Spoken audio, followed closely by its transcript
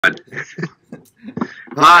Hi.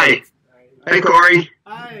 Hey, Corey.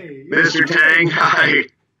 Hi. Mr. Tang. Hi.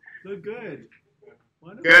 Look good.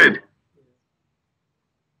 Wonderful. Good.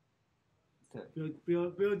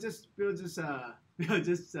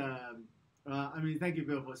 I mean, thank you,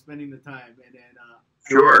 Bill, for spending the time.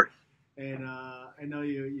 Sure. I know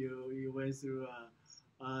you went through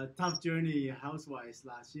a tough journey house-wise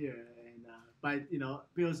last year, but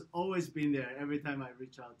Bill's always been there every time I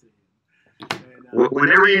reach out to him.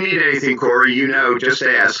 Whenever you need anything, Corey, just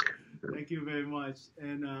ask. Thank you very much.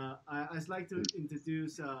 And I'd like to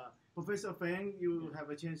introduce Professor Feng. You have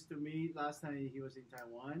a chance to meet last time he was in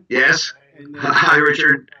Taiwan. Yes. And then, Hi,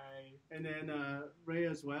 Richard. And then Ray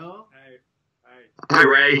as well. Hi,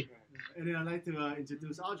 Ray. And then I'd like to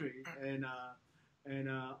introduce Audrey. And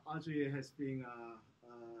Audrey has been,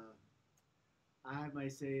 I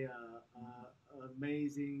might say,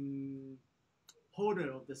 amazing holder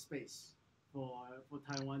of the space for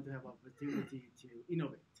Taiwan to have opportunity to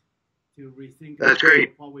innovate, to rethink That's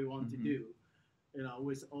great. what we want to do.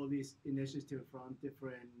 With all these initiatives from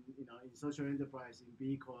different, in social enterprise, in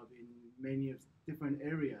B Corp, in many of different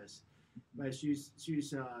areas. But she's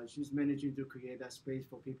managing to create that space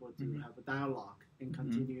for people to have a dialogue and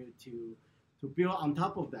continue to build on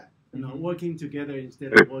top of that, working together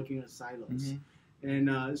instead of working as silos.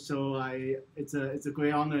 And so it's a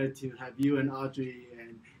great honor to have you and Audrey,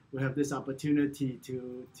 and we have this opportunity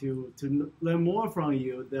to learn more from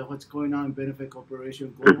you that what's going on in Benefit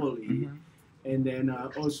Corporation globally, and then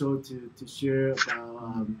also to share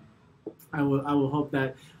about. I will hope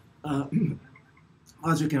that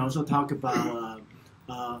Audrey can also talk about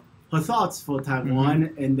her thoughts for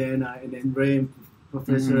Taiwan, and then Ray and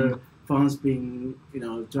Professor Fang's been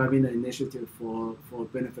driving the initiative for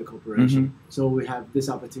Benefit Corporation. So we have this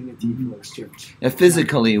opportunity for exchange.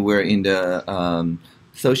 Physically, we're in the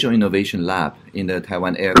Social Innovation Lab in the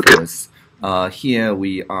Taiwan Air Force. Here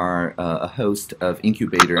we are a host of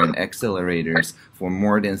incubator and accelerators for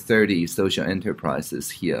more than 30 social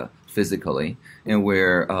enterprises here physically. And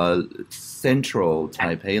we're central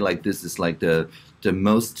Taipei, like this is like the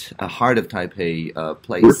most heart of Taipei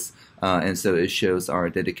place. And so it shows our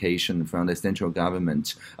dedication from the central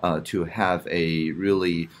government to have a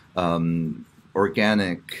really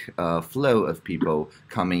organic flow of people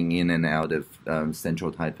coming in and out of central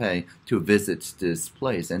Taipei to visit this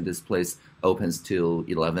place. And this place opens till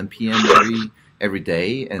 11 p.m. every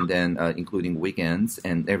day, and then including weekends.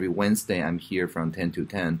 And every Wednesday, I'm here from 10 to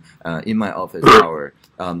 10 in my office hour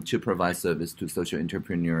to provide service to social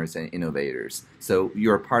entrepreneurs and innovators. So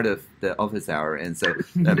you're part of the office hour, and so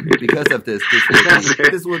because of this,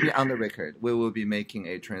 this will be on the record. We will be making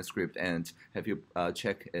a transcript and have you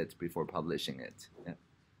check it before publishing it. Yeah.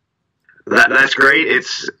 That's great.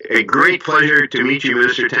 It's a great pleasure to meet you,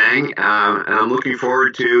 Mr. Tang, and I'm looking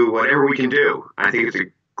forward to whatever we can do. I think it's a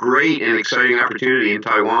great and exciting opportunity in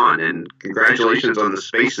Taiwan, and congratulations on the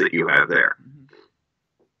space that you have there.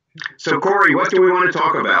 So, Corey, what do we want to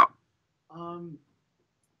talk about? Well,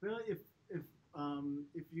 if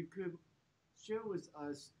you could share with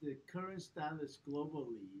us the current status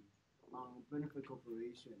globally on benefit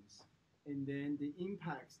corporations, and then the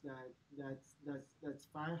impacts that's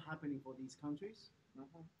happening for these countries.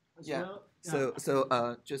 Yeah. Well. Yeah. So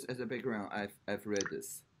just as a background, I've read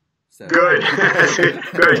this. So. Good.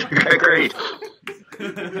 Good. Great.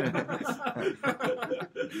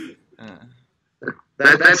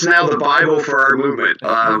 That's now the Bible for our movement,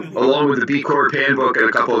 along with the B Corp Handbook and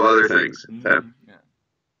a couple of other things.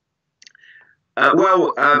 At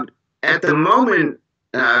the moment,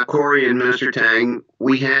 Corey and Minister Tang,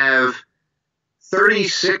 we have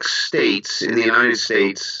 36 states in the United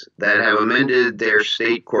States that have amended their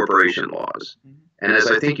state corporation laws. And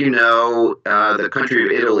as I think you know, the country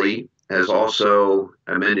of Italy has also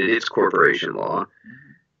amended its corporation law.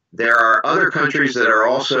 There are other countries that are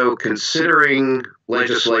also considering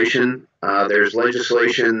legislation. There's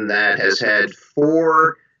legislation that has had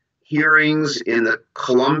 4 hearings in the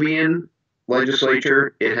Colombian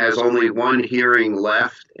legislature. It has only 1 hearing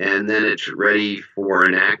left, and then it's ready for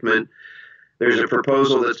enactment. There's a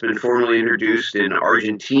proposal that's been formally introduced in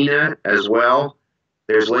Argentina as well.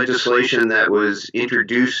 There's legislation that was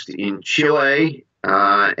introduced in Chile,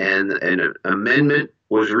 and an amendment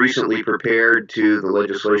was recently prepared to the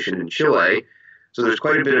legislation in Chile. So there's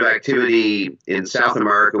quite a bit of activity in South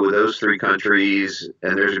America with those 3 countries,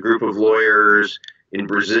 and there's a group of lawyers in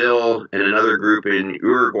Brazil and another group in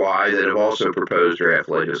Uruguay that have also proposed draft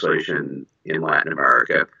legislation in Latin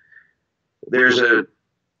America. There's a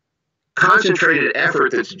concentrated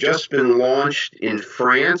effort that's just been launched in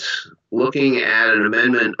France, looking at an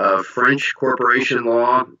amendment of French corporation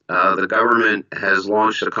law. The government has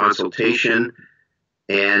launched a consultation,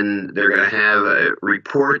 and they're going to have a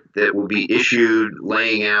report that will be issued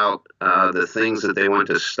laying out the things that they want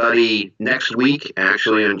to study next week,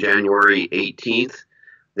 actually on January 18th.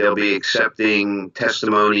 They'll be accepting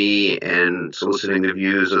testimony and soliciting the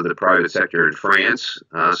views of the private sector in France.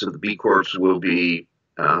 So the B Corps will be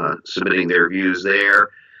submitting their views there.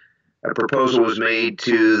 A proposal was made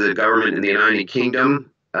to the government in the United Kingdom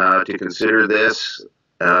to consider this.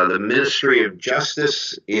 The Ministry of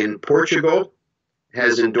Justice in Portugal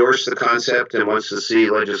has endorsed the concept and wants to see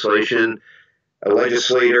legislation. A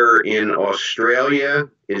legislator in Australia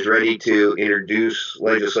is ready to introduce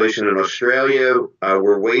legislation in Australia.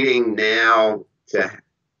 We're waiting now to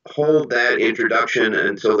hold that introduction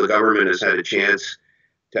until the government has had a chance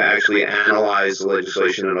to actually analyze the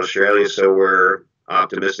legislation in Australia, so we're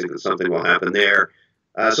optimistic that something will happen there.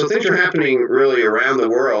 So things are happening really around the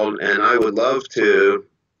world, and I would love to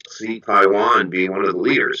see Taiwan being one of the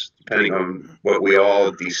leaders, depending on what we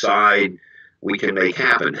all decide we can make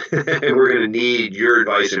happen. And we're going to need your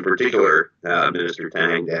advice in particular, Minister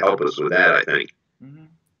Tang, to help us with that, I think.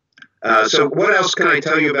 Mm-hmm. So what else can I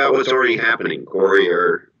tell you about what's already happening, Corey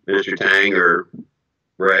or Minister Tang or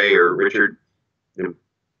Ray or Richard?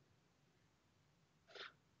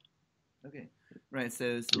 Okay, right.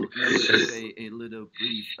 So let's give a little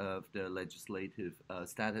brief of the legislative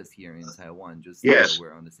status here in Taiwan, just so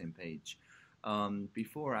we're on the same page.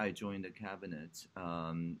 Before I joined the cabinet,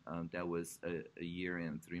 that was a year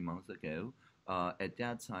and 3 months ago. At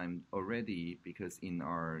that time, already, because in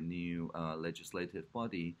our new legislative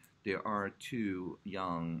body, there are two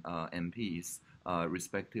young MPs,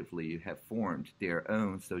 respectively, have formed their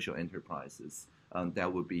own social enterprises.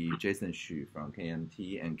 That would be Jason Xu from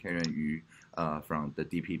KMT and Karen Yu from the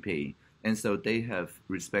DPP. And so they have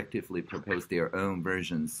respectively proposed their own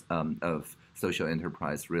versions of social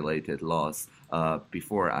enterprise-related laws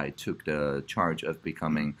before I took the charge of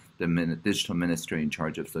becoming the digital minister in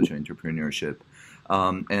charge of social entrepreneurship.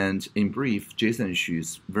 And in brief, Jason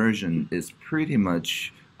Xu's version is pretty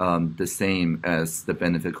much the same as the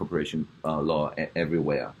benefit corporation law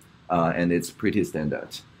everywhere, and it's pretty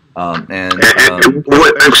standard.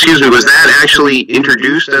 Excuse me, was that actually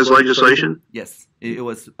introduced as legislation? Yes, it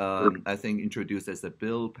was, I think, introduced as a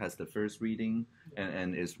bill, passed the first reading,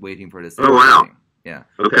 and is waiting for the second reading. Yeah.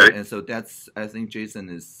 Okay. And so that's, I think Jason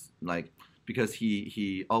is like, because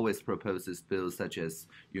he always proposes bills such as,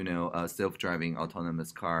 you know, self-driving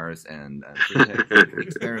autonomous cars and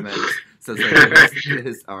experiments. So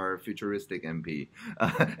he's our futuristic MP.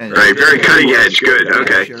 And right, very cutting edge. Good.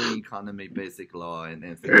 Okay. Sharing economy, basic law, and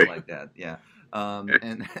things like that. Yeah.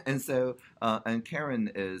 And so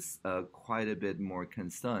Karen is quite a bit more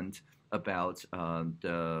concerned about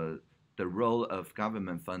the role of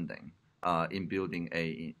government funding in building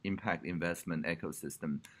a impact investment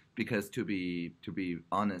ecosystem. Because to be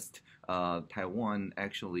honest, Taiwan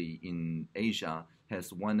actually in Asia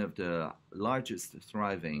has one of the largest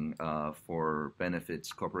thriving for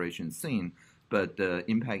benefits corporation scene, but the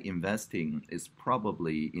impact investing is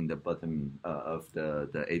probably in the bottom of the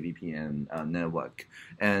AVPN network.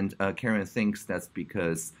 And Karen thinks that's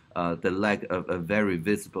because the lack of a very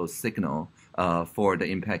visible signal for the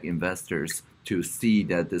impact investors to see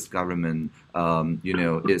that this government,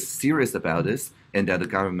 is serious about this, and that the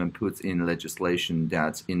government puts in legislation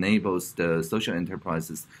that enables the social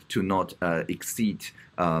enterprises to not exceed,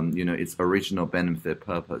 its original benefit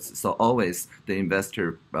purpose. So always the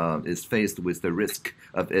investor is faced with the risk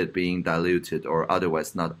of it being diluted or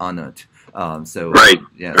otherwise not honored. So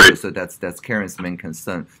that's Karen's main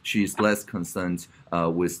concern. She's less concerned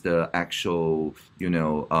with the actual,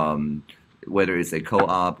 whether it's a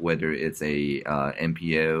co-op, whether it's a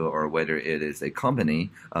MPO, or whether it is a company,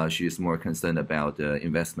 she is more concerned about the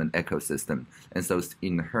investment ecosystem. And so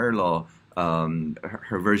in her law,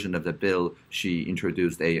 her version of the bill, she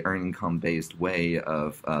introduced a earned income-based way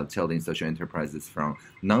of telling social enterprises from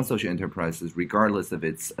non-social enterprises, regardless of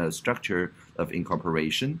its structure of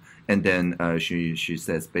incorporation. And then she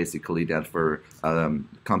says basically that for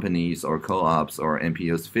companies or co-ops or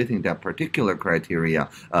NPOs fitting that particular criteria,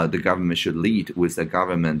 the government should lead with a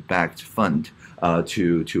government-backed fund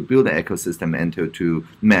to build an ecosystem and to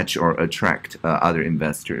match or attract other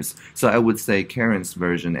investors. So I would say Karen's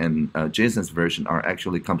version and Jason's version are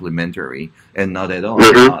actually complementary and not at all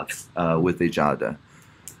at odds with each other.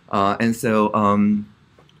 And so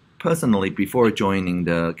personally, before joining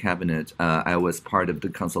the cabinet, I was part of the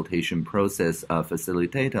consultation process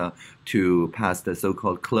facilitator to pass the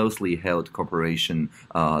so-called closely held corporation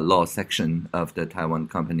law section of the Taiwan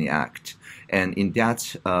Company Act. And in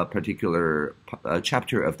that particular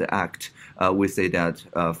chapter of the act, we say that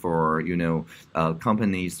for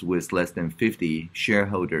companies with less than 50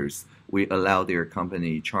 shareholders, we allow their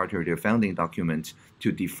company charter, their founding document,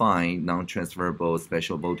 to define non-transferable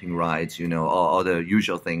special voting rights, all the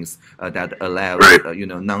usual things that allow,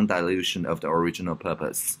 non-dilution of the original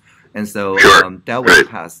purpose. And so that was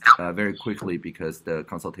passed very quickly because the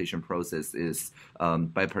consultation process is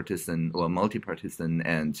bipartisan or multi-partisan,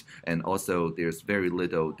 and also there's very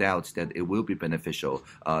little doubt that it will be beneficial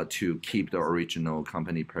to keep the original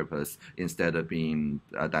company purpose instead of being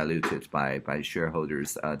diluted by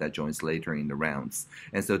shareholders that joins later in the rounds.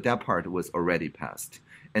 And so that part was already passed.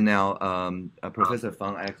 And now Professor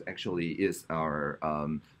Fang actually is our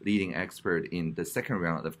leading expert in the second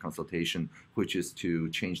round of consultation, which is to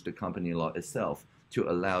change the company law itself to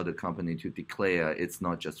allow the company to declare it's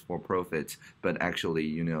not just for profit, but actually,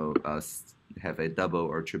 have a double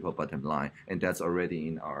or triple bottom line. And that's already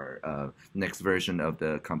in our next version of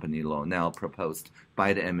the company law, now proposed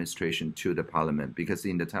by the administration to the parliament, because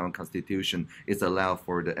in the Taiwan Constitution, it's allowed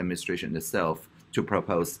for the administration itself to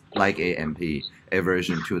propose, like AMP, a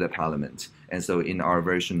version to the parliament. And so in our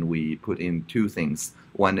version, we put in two things.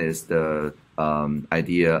 One is the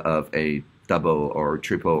idea of a double or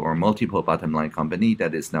triple or multiple bottom line company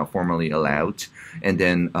that is now formally allowed. And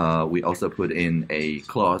then we also put in a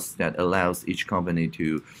clause that allows each company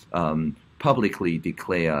to publicly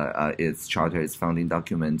declare its charter, its founding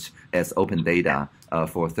document as open data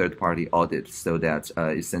for third-party audit, so that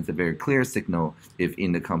it sends a very clear signal if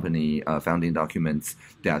in the company founding documents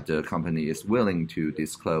that the company is willing to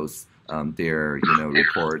disclose their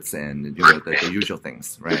reports and the usual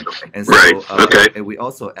things, right? And so and we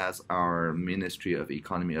also ask our Ministry of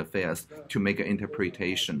Economy Affairs to make an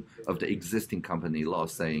interpretation of the existing company law,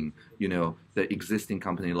 saying the existing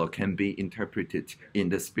company law can be interpreted in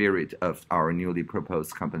the spirit of our newly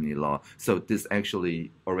proposed company law. So this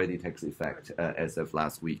actually already takes effect as of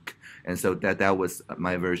last week. And so that was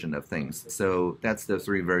my version of things. So that's the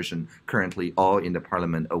three versions currently all in the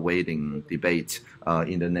parliament awaiting debate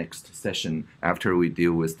in the next session after we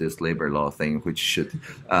deal with this labor law thing, which should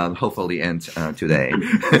hopefully end today.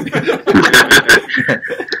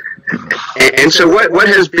 And so what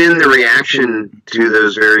has been the reaction to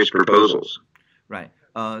those various proposals? Right.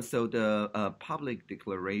 So the public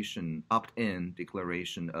declaration, opt-in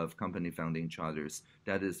declaration of company founding charters,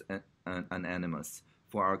 that is unanimous.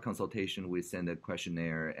 For our consultation, we sent a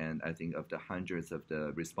questionnaire, and I think of the hundreds of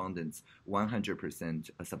the respondents, 100%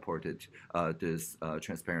 supported this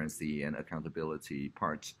transparency and accountability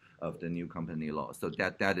part of the new company law. So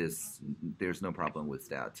that is, there's no problem with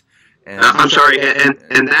that. And, I'm sorry,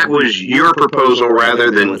 and that was your proposal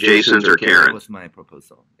rather than Jason's or Karen's? That was my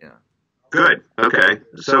proposal, yeah. Good, okay.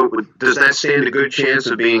 So does that stand a good chance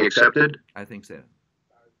of being accepted? I think so.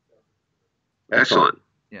 Excellent,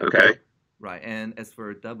 yeah. Okay. Right, and as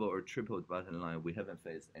for double or triple bottom line, we haven't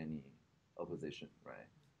faced any opposition, right,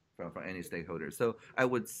 from any stakeholder. So I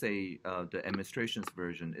would say the administration's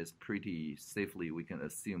version is pretty safely, we can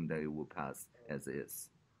assume that it will pass as is.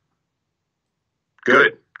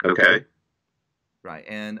 Good, okay. Right,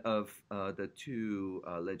 and of the two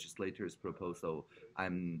legislators' proposal,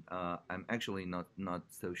 I'm actually not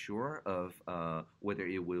so sure of whether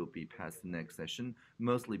it will be passed next session,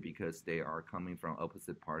 mostly because they are coming from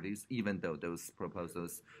opposite parties, even though those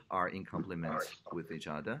proposals are in complement with each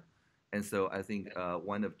other. And so I think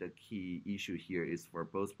one of the key issue here is for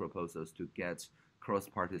both proposals to get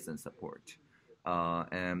cross-partisan support.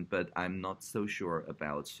 But I'm not so sure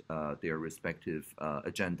about their respective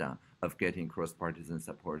agenda of getting cross-partisan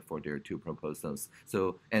support for their two proposals.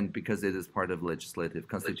 So, and because it is part of legislative,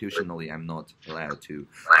 constitutionally, I'm not allowed to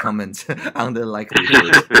comment on the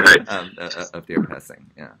likelihood of their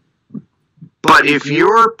passing. Yeah. But if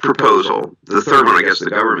your proposal, the third one, I guess the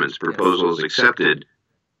government's proposal, is accepted,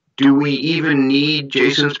 do we even need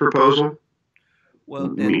Jason's proposal?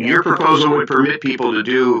 Well, your proposal would permit people to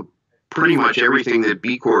do pretty much everything that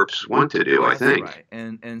B Corps want to do, I think. Right,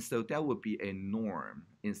 and so that would be a norm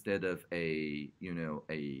instead of a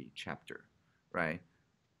chapter, right?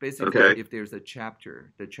 Basically, if there's a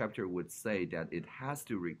chapter, the chapter would say that it has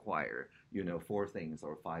to require 4 things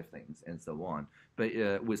or 5 things and so on.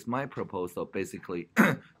 But with my proposal, basically,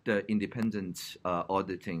 the independent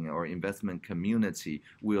auditing or investment community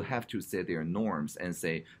will have to set their norms and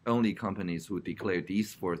say only companies who declare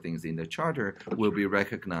these four things in the charter will be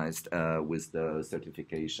recognized with the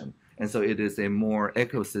certification. And so it is a more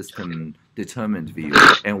ecosystem determined view.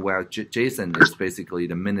 And while Jason is basically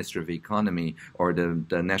the Ministry of Economy or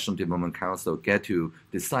the National Development Council get to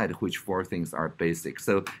decide which four things are basic.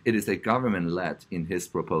 So it is a government-led in his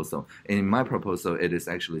proposal. And in my proposal, it is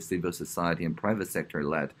actually civil society and private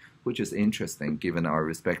sector-led, which is interesting given our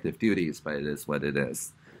respective duties, but it is what it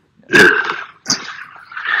is.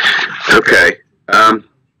 Okay. I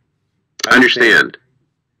understand.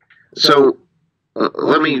 So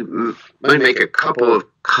let me make a couple of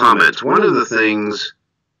comments. One of the things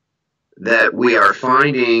that we are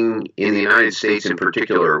finding in the United States in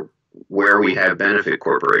particular, where we have benefit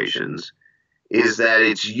corporations, is that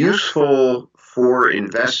it's useful for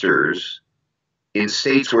investors in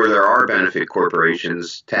states where there are benefit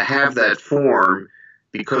corporations to have that form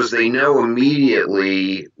because they know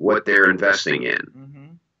immediately what they're investing in. Mm-hmm.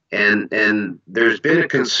 And there's been a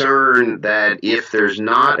concern that if there's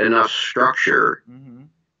not enough structure, Mm-hmm.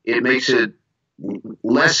 it makes it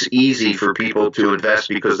less easy for people to invest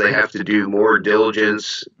because they have to do more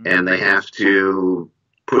diligence and they have to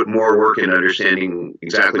put more work in understanding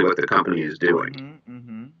exactly what the company is doing. Mm-hmm.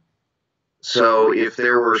 Mm-hmm. So if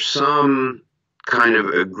there were some kind of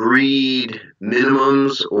agreed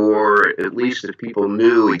minimums, or at least if people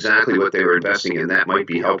knew exactly what they were investing in, that might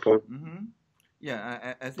be helpful. Mm-hmm.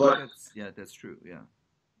 Yeah, I think But- that's true. Yeah,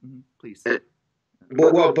 mm-hmm. Please.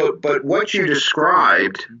 But what you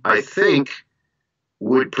described, I think,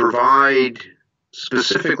 would provide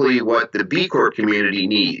specifically what the B Corp community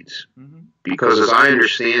needs. Mm-hmm. Because as I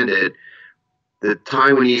understand it, the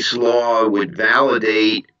Taiwanese law would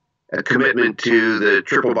validate a commitment to the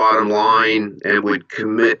triple bottom line and would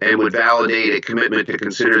validate a commitment to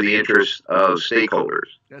consider the interests of stakeholders.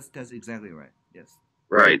 That's exactly right. Yes.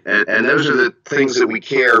 Right, and those are the things that we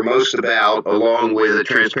care most about, along with a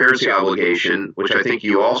transparency obligation, which I think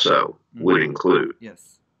you also would include.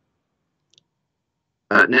 Yes.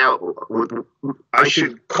 Now, I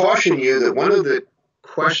should caution you that one of the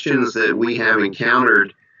questions that we have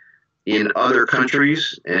encountered in other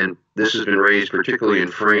countries, and this has been raised particularly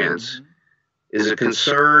in France, is a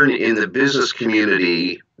concern in the business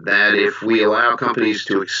community that if we allow companies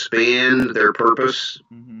to expand their purpose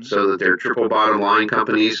so that they're triple bottom line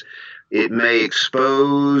companies, it may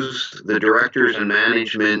expose the directors and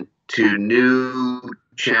management to new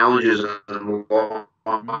challenges and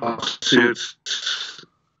lawsuits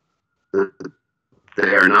that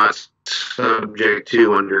they are not subject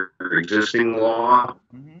to under existing law.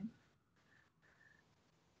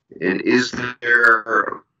 And is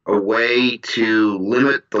there a way to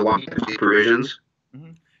limit the liability provisions?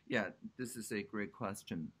 Yeah, this is a great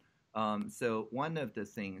question. So one of the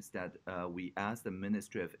things that we asked the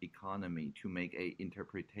Ministry of Economy to make a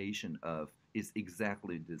interpretation of is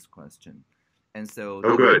exactly this question. And so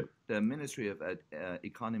the Ministry of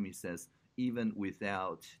Economy says even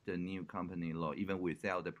without the new company law, even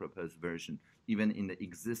without the proposed version, even in the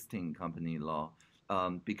existing company law,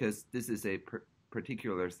 because this is a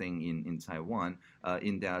particular thing in Taiwan,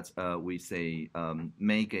 in that we say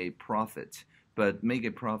make a profit. But make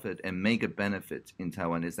a profit and make a benefit in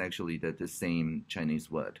Taiwan is actually the same Chinese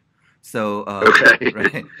word. So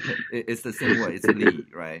right, it's the same word. It's li,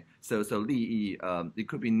 right? So li, it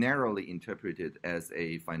could be narrowly interpreted as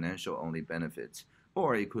a financial only benefit,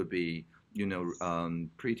 or it could be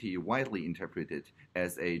pretty widely interpreted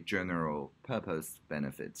as a general purpose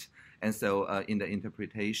benefit. And so in the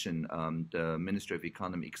interpretation, the Ministry of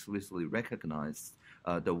Economy explicitly recognized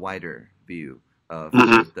the wider view of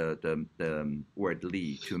the word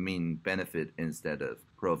li to mean benefit instead of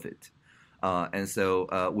profit. And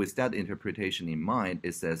so with that interpretation in mind,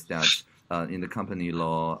 it says that in the company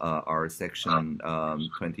law, our section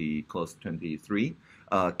 23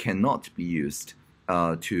 cannot be used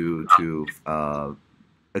to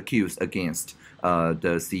accuse against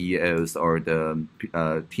the CEOs or the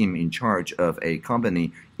team in charge of a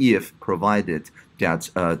company if provided that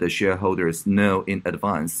the shareholders know in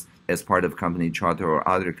advance as part of company charter or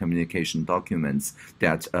other communication documents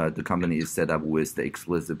that the company is set up with the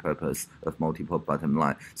explicit purpose of multiple bottom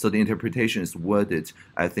line. So the interpretation is worded,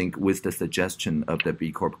 I think, with the suggestion of the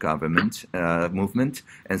B Corp government movement,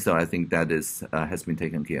 and so I think that is has been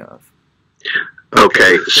taken care of.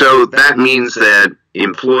 Okay, so that means that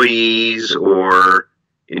employees or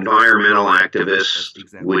environmental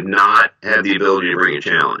activists would not have the ability to bring a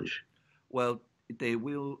challenge. Well, they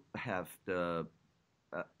will have the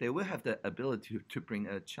they will have the ability to bring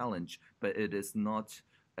a challenge, but it is not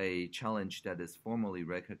a challenge that is formally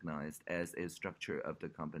recognized as a structure of the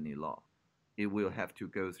company law. It will have to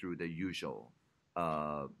go through the usual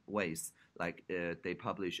ways, like they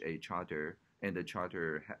publish a charter, and the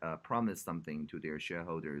charter promised something to their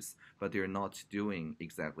shareholders, but they're not doing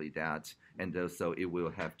exactly that, and so it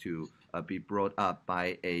will have to be brought up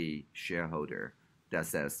by a shareholder that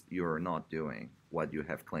says you're not doing what you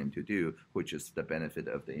have claimed to do, which is the benefit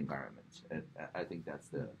of the environment. And I think that's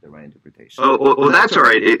the right interpretation. Oh, well, that's all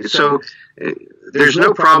right. So there's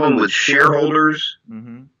no problem with shareholders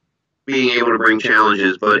being able to bring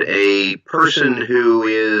challenges, but a person who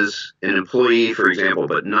is an employee, for example,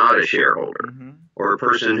 but not a shareholder, or a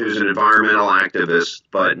person who's an environmental activist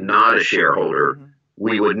but not a shareholder,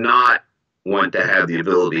 we would not want to have the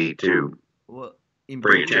ability to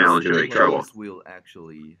bring a challenge and make trouble. Will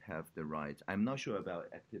actually have the right. I'm not sure about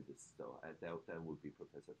activists though. That would be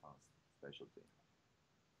Professor Tang's specialty.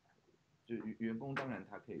 就员工当然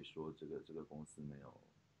他可以说这个公司没有，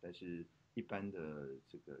但是一般的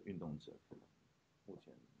这个运动者可能目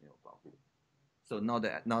前没有保护。So not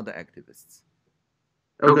the activists.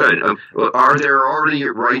 Oh, good. Are there already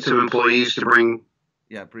rights of employees to bring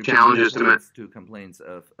challenges to complaints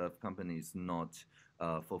of companies not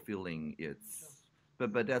fulfilling its?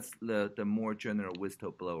 But that's the more general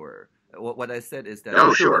whistleblower. What I said is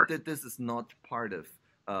that this is not part of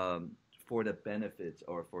for the benefit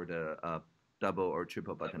or for the double or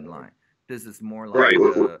triple bottom line. This is more like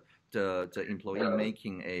the employee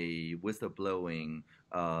making a whistleblowing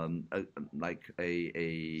like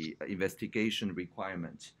a investigation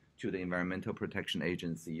requirement to the Environmental Protection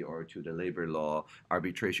Agency or to the Labor Law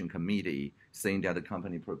Arbitration Committee, saying that the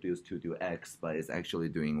company produced to do X, but it's actually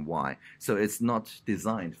doing Y. So it's not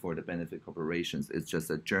designed for the benefit corporations. It's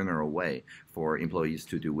just a general way for employees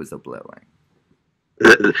to do whistleblowing.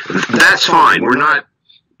 That's fine. We're not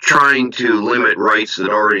trying to limit rights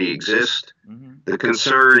that already exist. The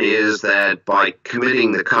concern is that by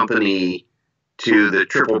committing the company to the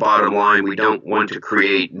triple bottom line, we don't want to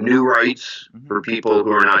create new rights for people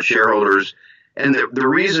who are not shareholders. And the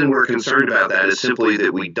reason we're concerned about that is simply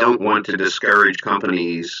that we don't want to discourage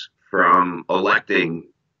companies from electing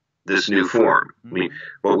this new form. I mean,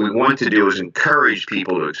 what we want to do is encourage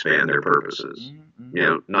people to expand their purposes,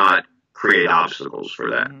 not create obstacles for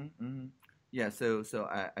that. Yeah, so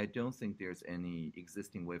I don't think there's any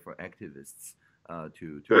existing way for activists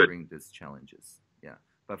to bring these challenges. Yeah.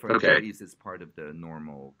 But for employees, it's part of the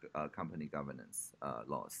normal company governance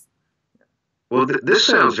laws. Yeah. Well, this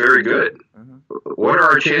sounds very good. What are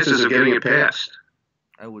our chances of getting it passed?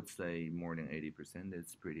 I would say more than 80%.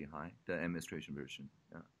 It's pretty high, the administration version.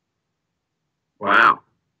 Yeah. Wow.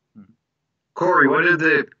 Corey,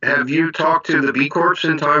 have you talked to the B Corps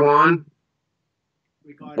in Taiwan?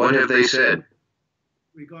 What have they said?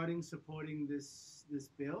 Regarding supporting this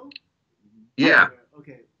bill? Yeah.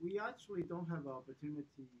 Okay, we actually don't have an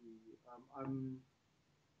opportunity.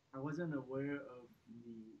 I wasn't aware of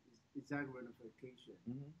the exact ramification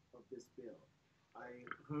of this bill. I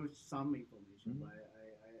heard some information, but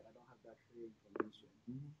I don't have that clear information.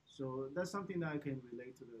 So that's something that I can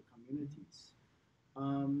relate to the communities.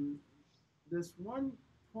 There's one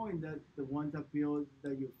point that that bill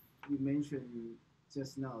that you mentioned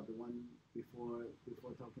just now, the one before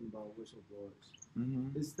talking about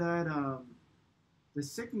whistleblowers, is that the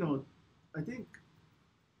signal. I think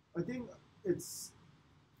it's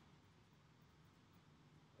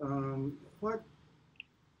what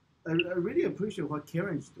I really appreciate what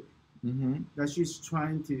Karen's doing. That she's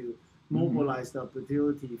trying to mobilize the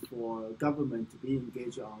opportunity for government to be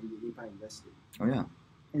engaged on the impact investing. Oh yeah.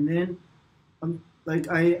 And then like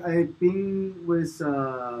I've been with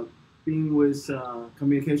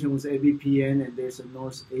communication with ABPN, and there's a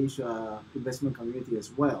North Asia investment community as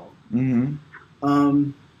well.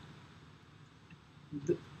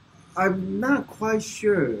 I'm not quite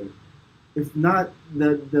sure if not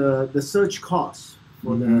the search costs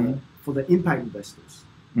for the impact investors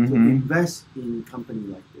to invest in a company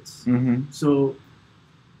like this. So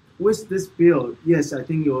with this bill, yes, I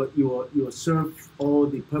think you will serve all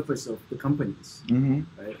the purpose of the companies,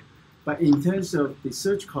 right? But in terms of the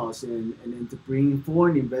search costs and then to bring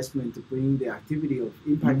foreign investment, to bring the activity of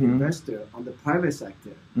impact investor on the private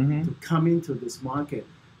sector to come into this market,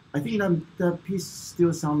 I think that piece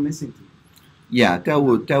still sounds missing to me. Yeah,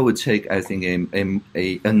 that would take, I think,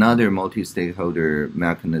 another multi-stakeholder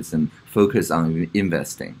mechanism focused on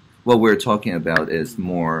investing. What we're talking about is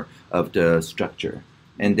more of the structure.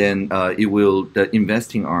 And then the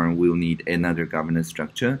investing arm will need another governance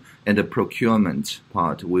structure, and the procurement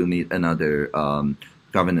part will need another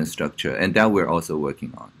governance structure, and that we're also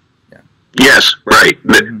working on. Yeah. Yes, right.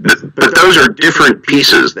 But those are different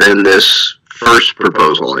pieces than this first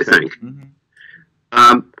proposal, I think.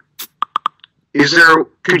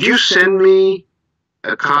 Could you send me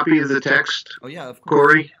a copy of the text? Oh yeah, of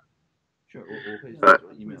course. Corey? Sure.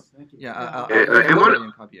 Email. Yeah. And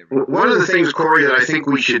one of the things, Corey, that I think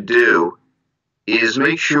we should do is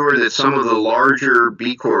make sure that some of the larger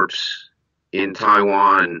B Corps in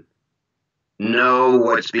Taiwan know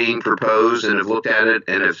what's being proposed and have looked at it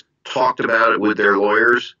and have talked about it with their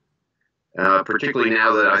lawyers. Particularly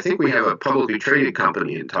now that I think we have a publicly traded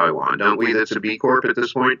company in Taiwan, don't we? That's a B Corp at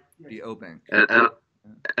this point. The O-Bank. And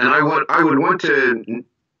I would want to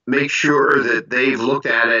make sure that they've looked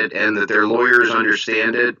at it and that their lawyers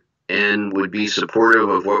understand it and would be supportive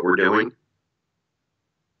of what we're doing.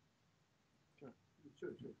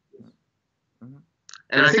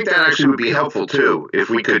 And I think that actually would be helpful too, if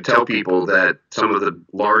we could tell people that some of the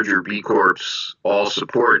larger B Corps all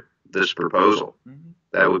support this proposal.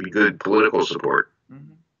 That would be good political support.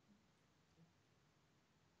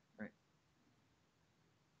 Right.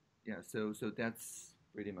 Yeah. So that's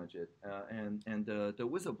pretty much it. And the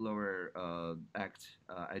Whistleblower Act,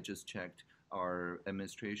 I just checked our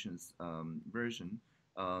administration's version.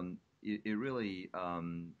 It really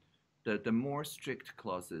the more strict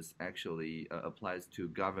clauses actually applies to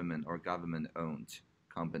government or government-owned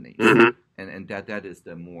companies. And that is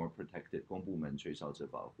the more protected 公部门吹哨者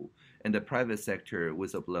保护. And the private sector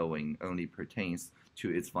whistleblowing only pertains to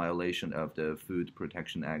its violation of the Food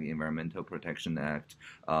Protection Act, Environmental Protection Act,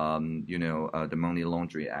 the Money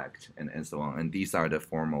Laundering Act, and so on. And these are the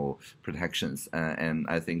formal protections. And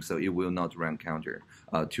I think so it will not run counter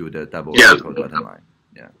to the double bottom line.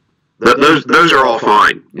 Yeah. Those are all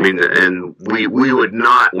fine. I mean, and we would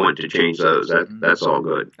not want to change those. That's all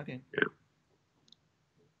good. Okay. Yeah.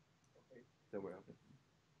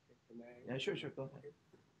 Yeah, sure, go ahead.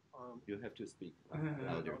 You have to speak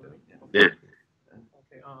louder. Yeah.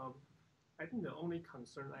 Okay. I think the only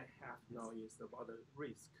concern I have now is about the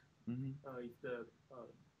risk. If the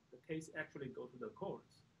case actually go to the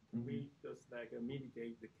courts, we just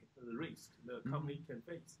mitigate the risk the company can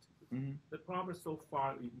face. The problem so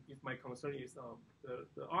far, my concern is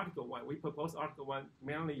the Article 1. We propose Article 1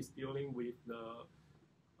 mainly is dealing with the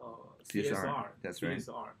CSR. That's right.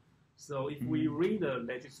 CSR. So if we read the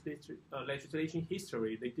legislation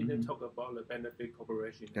history, they didn't talk about the Benefit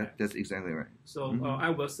Corporation Act. That's exactly right. So I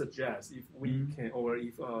would suggest if we can, or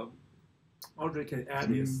if Audrey can add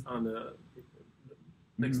this on the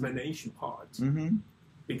explanation part,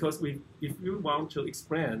 because if you want to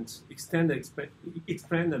explain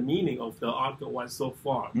the meaning of the Article 1 so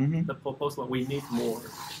far, the proposal we need more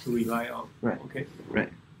to rely on. Right. Okay.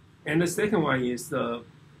 Right. And the second one is the.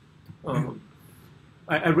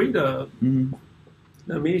 I read the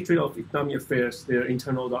Ministry of Economic Affairs, their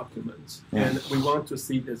internal documents, and we want to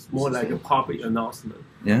see this more like a public announcement.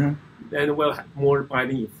 Yeah. And will have more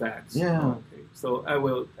binding effects. Yeah. Okay. So I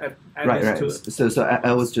will add this to it. So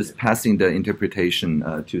I was just passing the interpretation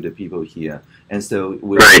to the people here, and so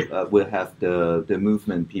we'll have the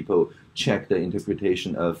movement people check the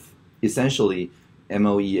interpretation of essentially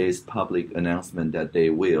MOEA's public announcement that they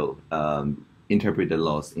will interpret the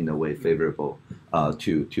laws in a way favorable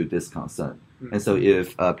to this concern. And so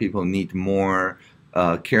if people need more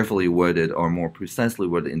carefully worded or more precisely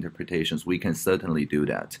worded interpretations, we can certainly do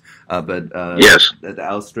that. But yes,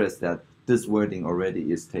 I'll stress that this wording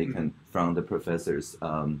already is taken from the professor's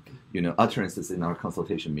utterances in our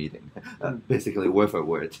consultation meeting, basically word for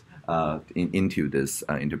word into this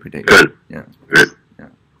interpretation. Good. Yeah. Good. Yeah.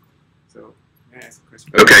 So may I ask a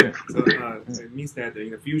question? Okay. So it means that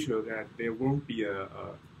in the future that there won't be a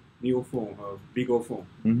new form of legal form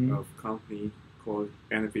of company called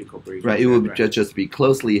Benefit Corporation. Right. It will just be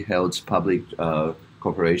closely held public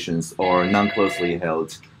corporations or non-closely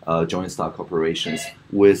held joint stock corporations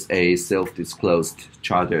with a self-disclosed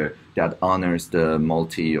charter that honors the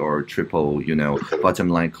multi or triple, bottom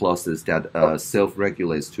line clauses that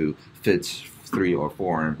self-regulates to fit 3 or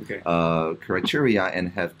 4 criteria and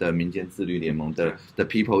have the 民间自律联盟, the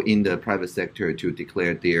people in the private sector to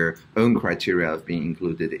declare their own criteria of being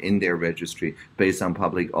included in their registry based on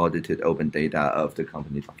public audited open data of the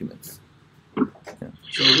company documents. So,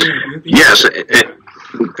 do you think yes.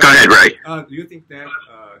 Go ahead, Ray. Do you think that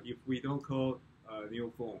if we don't call a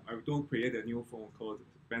new form, or don't create a new form called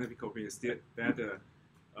Benefit Corporation, that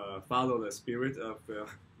follow the spirit of the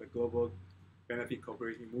global Benefit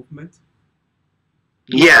Corporation movement?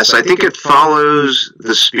 Yes, I think it follows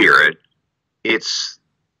the spirit. It's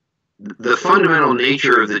the fundamental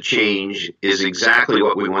nature of the change is exactly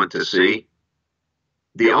what we want to see.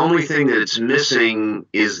 the only thing that's missing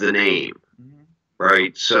is the name,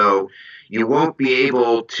 right? So you won't be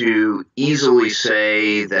able to easily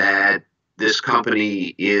say that this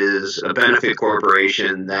company is a benefit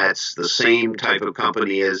corporation that's the same type of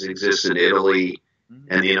company as exists in Italy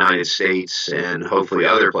and the United States and hopefully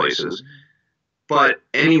other places. But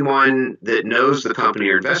anyone that knows the company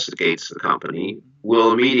or investigates the company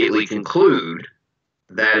will immediately conclude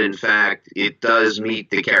that, in fact, it does meet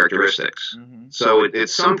the characteristics. So at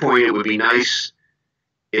some point, it would be nice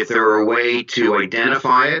if there were a way to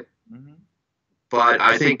identify it. But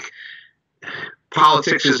I think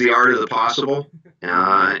politics is the art of the possible.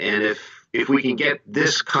 And if we can get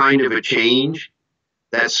this kind of a change,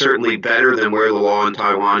 that's certainly better than where the law in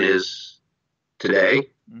Taiwan is today.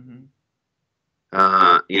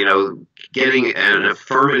 Getting an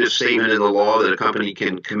affirmative statement in the law that a company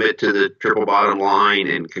can commit to the triple bottom line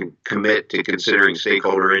and can commit to considering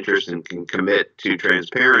stakeholder interest and can commit to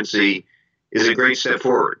transparency is a great step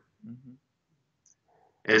forward.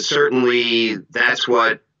 And certainly that's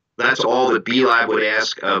all that B Lab would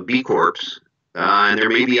ask of B Corps. And there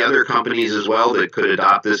may be other companies as well that could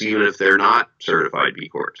adopt this even if they're not certified B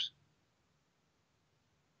Corps.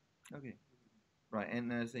 Okay. Right,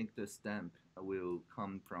 and I think the stamp will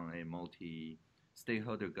come from a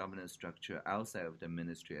multi-stakeholder governance structure outside of the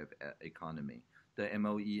Ministry of Economy. The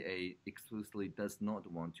MOEA explicitly does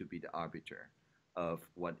not want to be the arbiter of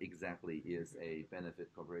what exactly is a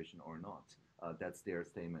benefit corporation or not. That's their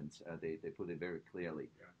statement. They put it very clearly.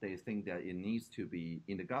 They think that it needs to be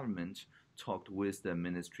in the government, talked with the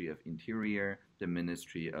Ministry of Interior, the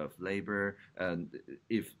Ministry of Labor,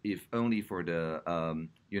 if only for the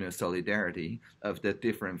solidarity of the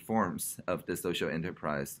different forms of the social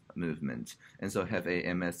enterprise movement, and so have a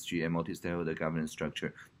MSG, a multi-stakeholder governance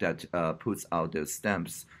structure that puts out the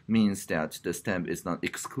stamps, means that the stamp is not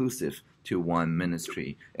exclusive to one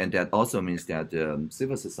ministry, and that also means that the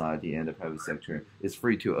civil society and the private sector is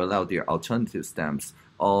free to allow their alternative stamps,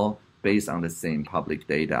 all based on the same public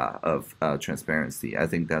data of transparency. I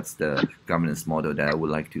think that's the governance model that I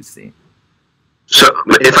would like to see. So,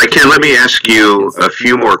 if I can, let me ask you a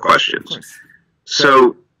few more questions.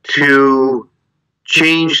 So, to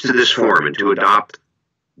change to this form and to adopt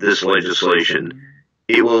this legislation,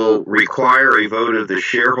 it will require a vote of the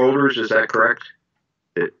shareholders, is that correct?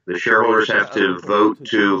 The shareholders have to vote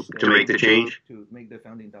to make the change? To make the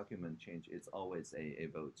founding document change, it's always a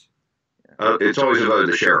vote. It's always a vote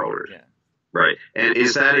of the shareholders. Yeah. Right. And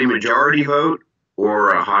is that a majority vote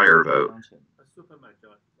or a higher vote? A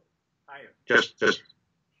supermajority. Higher. Just is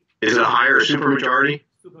it a higher supermajority?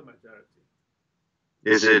 Supermajority.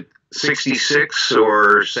 Is it 66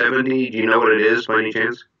 or 70? Do you know what it is by any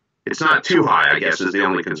chance? It's not too high, I guess, is the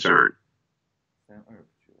only concern.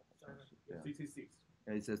 66.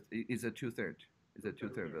 It's a two-third. It's a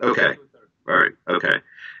two-third vote. Okay. All right. Okay.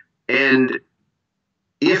 And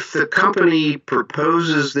if the company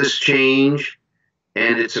proposes this change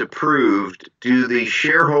and it's approved, do the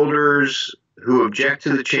shareholders who object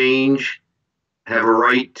to the change have a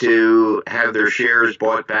right to have their shares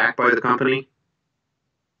bought back by the company?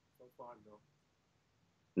 So far,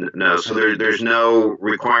 no. No. So there's no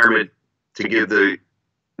requirement to give the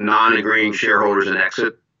non-agreeing shareholders an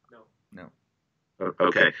exit? No.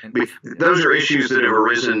 Okay. Those are issues that have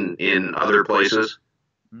arisen in other places,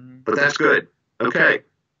 but that's good. Okay.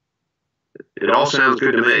 It all sounds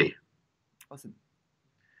good to me. Awesome.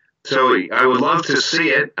 So I would love to see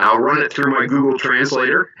it. I'll run it through my Google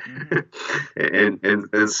Translator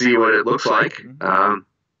and see what it looks like.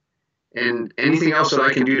 And anything else that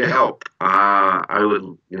I can do to help, I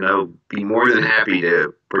would, be more than happy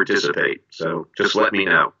to participate. So just let me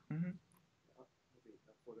know.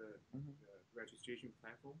 For the registration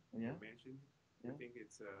platform you mentioned, I think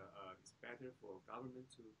it's better for government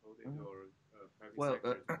to hold it or private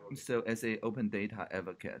sector to hold it. So as an open data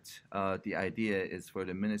advocate, the idea is for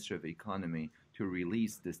the Ministry of Economy to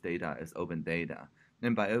release this data as open data.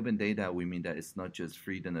 And by open data, we mean that it's not just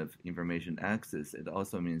freedom of information access. It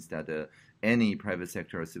also means that any private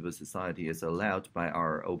sector or civil society is allowed by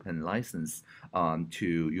our open license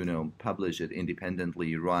to, publish it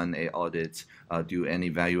independently, run an audit, do any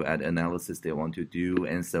value-add analysis they want to do,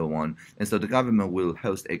 and so on. And so the government will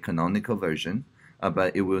host a canonical version,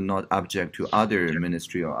 but it will not object to other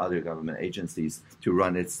ministry or other government agencies to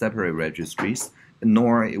run its separate registries,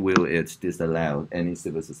 nor will it disallow any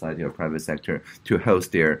civil society or private sector to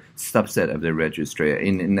host their subset of the registry.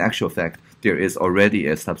 In actual fact, there is already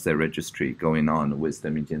a subset registry going on with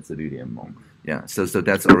the 民间自律联盟. Yeah, so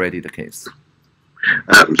that's already the case.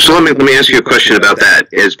 So let me ask you a question about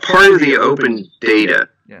that. As part of the open data,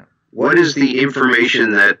 what is the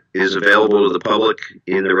information that is available to the public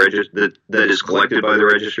in the that is collected by the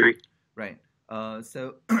registry? Right.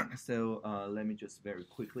 So let me just very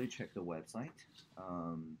quickly check the website.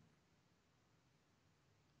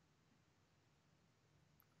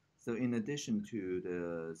 So in addition to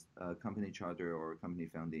the company charter or company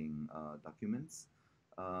founding documents,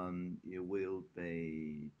 it will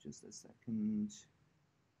be, just a second,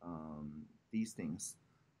 these things.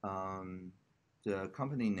 The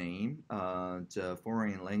company name, the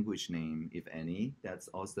foreign language name, if any, that's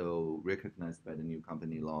also recognized by the new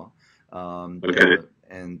company law. Okay.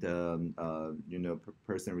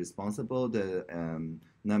 Person responsible, the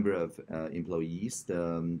number of employees,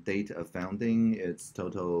 the date of founding, its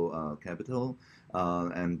total capital,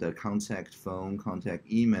 and the contact phone,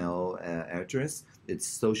 contact email address, its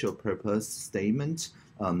social purpose statement,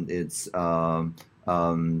 its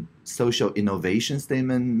social innovation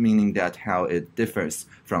statement, meaning that how it differs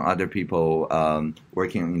from other people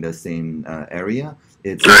working in the same area.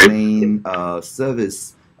 Its main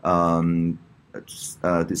service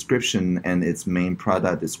description and its main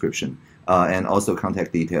product description, and also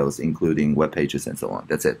contact details, including web pages and so on.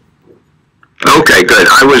 That's it. Okay, good.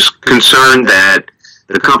 I was concerned that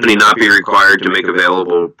the company not be required to make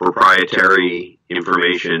available proprietary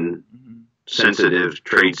information, sensitive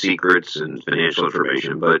trade secrets and financial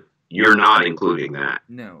information, but you're not including that.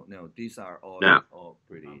 No, these are all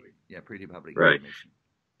pretty public right. information.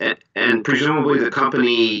 And presumably the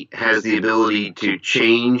company has the ability to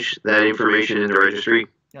change that information in the registry?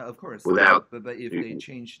 Yeah, of course. Without, but if they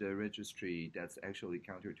change the registry, that's actually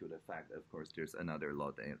counter to the fact. Of course, there's another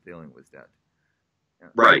law dealing with that. Yeah.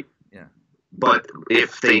 Right. Yeah. But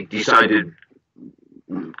if they decide to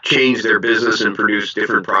change their business and produce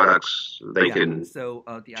different products, they can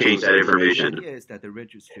change that information. The idea is that the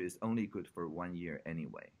registry is only good for 1 year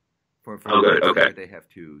anyway. For good. Okay. They have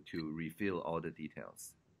to refill all the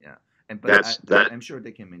details. Yeah. I'm sure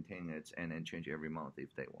they can maintain it and change every month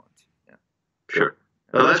if they want. Yeah. Sure.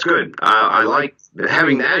 Well, that's good. I like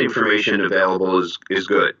having that information available is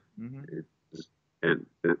good. And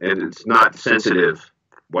it's not sensitive,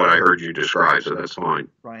 what I heard you describe, so that's fine.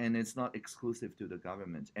 Right, and it's not exclusive to the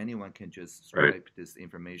government. Anyone can just swipe this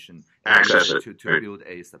information and access it to build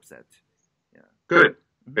a subset. Yeah. Good.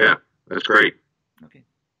 Yeah, that's great. Okay.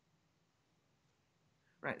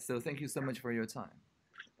 Right, so thank you so much for your time.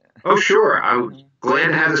 Oh, sure. I'm glad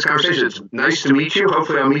to have this conversation. It's nice to meet you.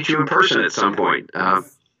 Hopefully I'll meet you in person at some point.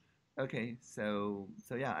 Okay, so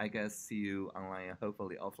yeah, I guess see you online and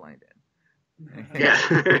hopefully offline then. Yes.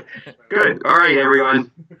 Good. All right,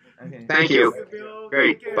 everyone. Okay. Thank you.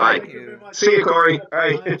 Great. Bye. See you, Corey. All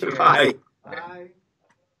right. Bye. Bye.